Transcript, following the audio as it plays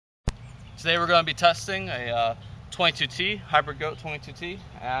Today we're going to be testing a 22T, hybrid goat 22T,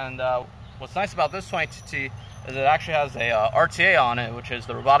 and what's nice about this 22T is it actually has a RTA on it, which is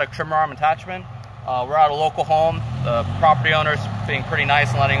the Robotic Trimmer Arm attachment. We're at a local home. The property owner's being pretty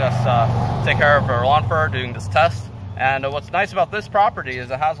nice and letting us take care of our lawn fur doing this test. And what's nice about this property is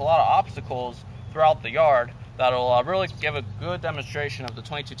it has a lot of obstacles throughout the yard that'll really give a good demonstration of the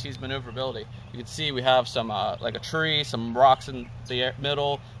 22T's maneuverability. You can see we have some like a tree, some rocks in the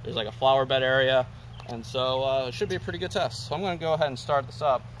middle, there's like a flower bed area, and so it should be a pretty good test. So I'm going to go ahead and start this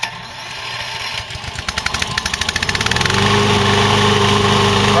up.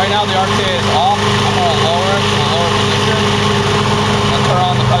 Right now the RTA is off. I'm going to lower it to a lower position and turn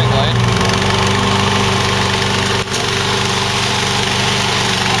on the cutting blade.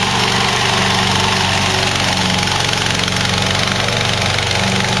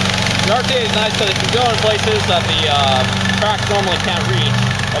 The RTA is nice because it can go in places that the tracks normally can't reach,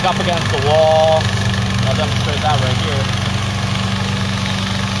 like up against the wall. I'll demonstrate that right here.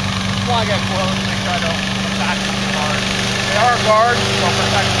 Just want to get close, make sure I don't attack them too hard. They are guards, so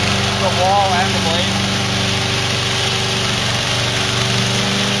protect the wall and the blade.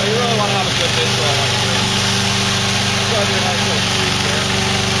 But you really want to have a good visual on what you're doing. So I do a nice little sweep here.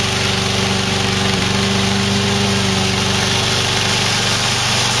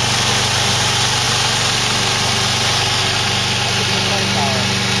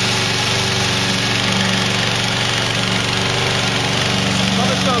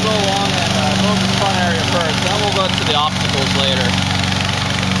 Go along and move the front area first, then we'll go to the obstacles later.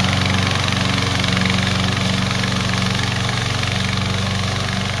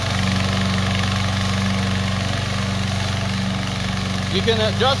 You can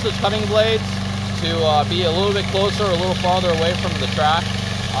adjust the cutting blades to be a little bit closer or a little farther away from the track.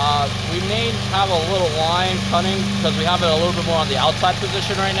 We may have a little line cutting because we have it a little bit more on the outside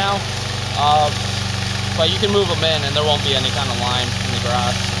position right now. But you can move them in and there won't be any kind of line in the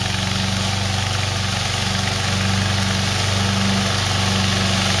grass.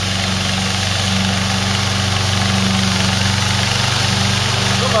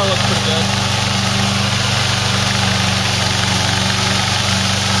 So far it looks pretty good.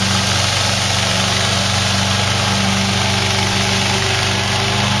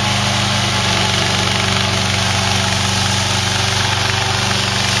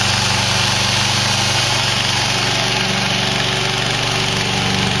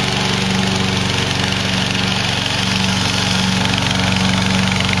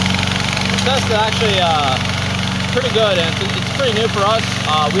 Test is actually pretty good, and it's pretty new for us.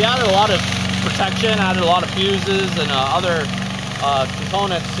 We added a lot of protection, added a lot of fuses and other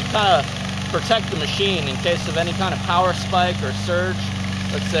components to kind of protect the machine in case of any kind of power spike or surge.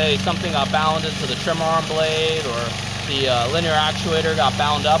 Let's say something got bound into the trimmer arm blade, or the linear actuator got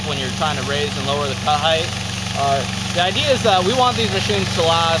bound up when you're trying to raise and lower the cut height. The idea is that we want these machines to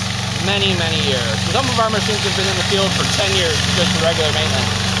last many, many years. So some of our machines have been in the field for 10 years just for regular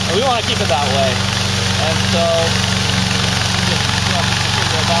maintenance. And we want to keep it that way. And so, just let this machine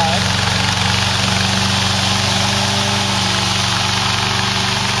go by.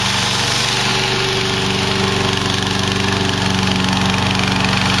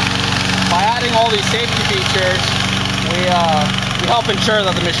 By adding all these safety features, we help ensure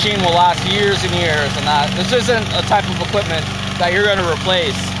that the machine will last years and years, and that this isn't a type of equipment that you're going to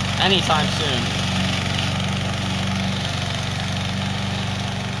replace anytime soon.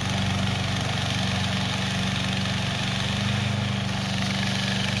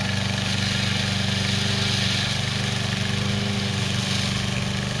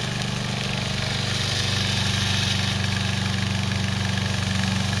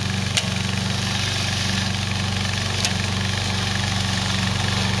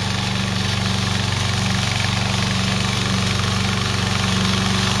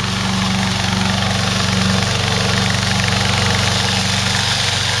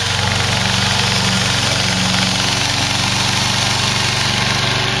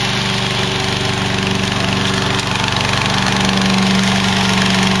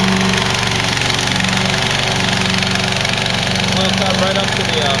 Right up to the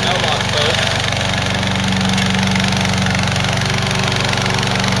mailbox post.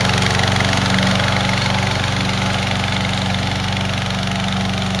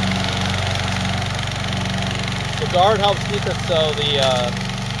 The guard helps keep it so the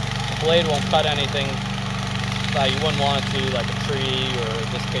blade won't cut anything that you wouldn't want it to, like a tree or in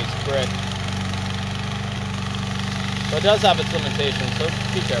this case brick. But it does have its limitations, so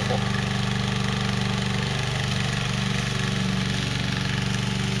be careful.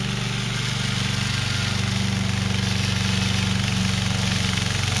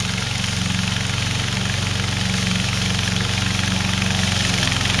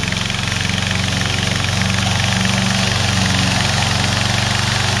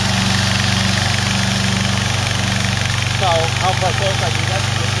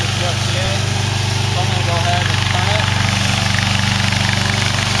 RTA. So I'm going to go ahead and turn it.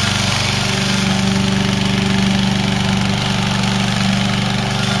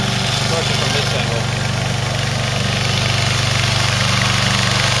 Approach it from this angle.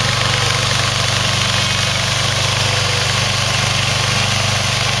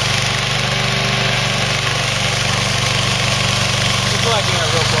 Just so I can get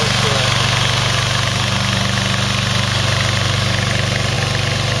real close to it.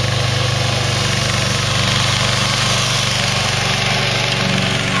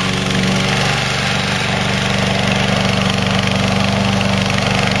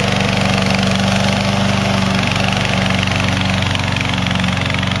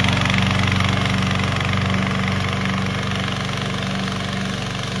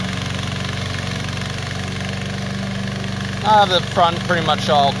 I have the front pretty much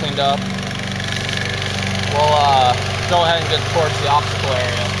all cleaned up. We'll go ahead and get towards the obstacle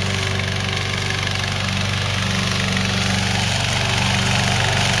area.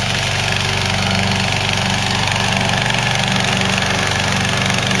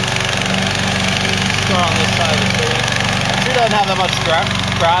 Start on this side of the tree. The tree doesn't have that much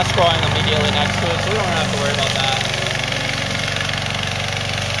grass growing immediately next to it, so we don't have to worry about that.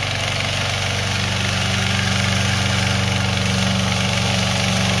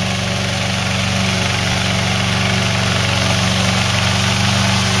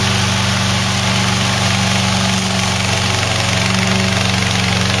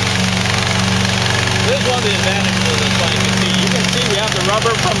 This is one of the advantages of this one. You can see we have the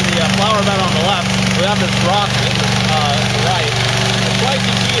rubber from the flower bed on the left. We have this rock in the right. The slight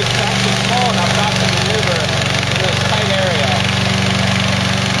key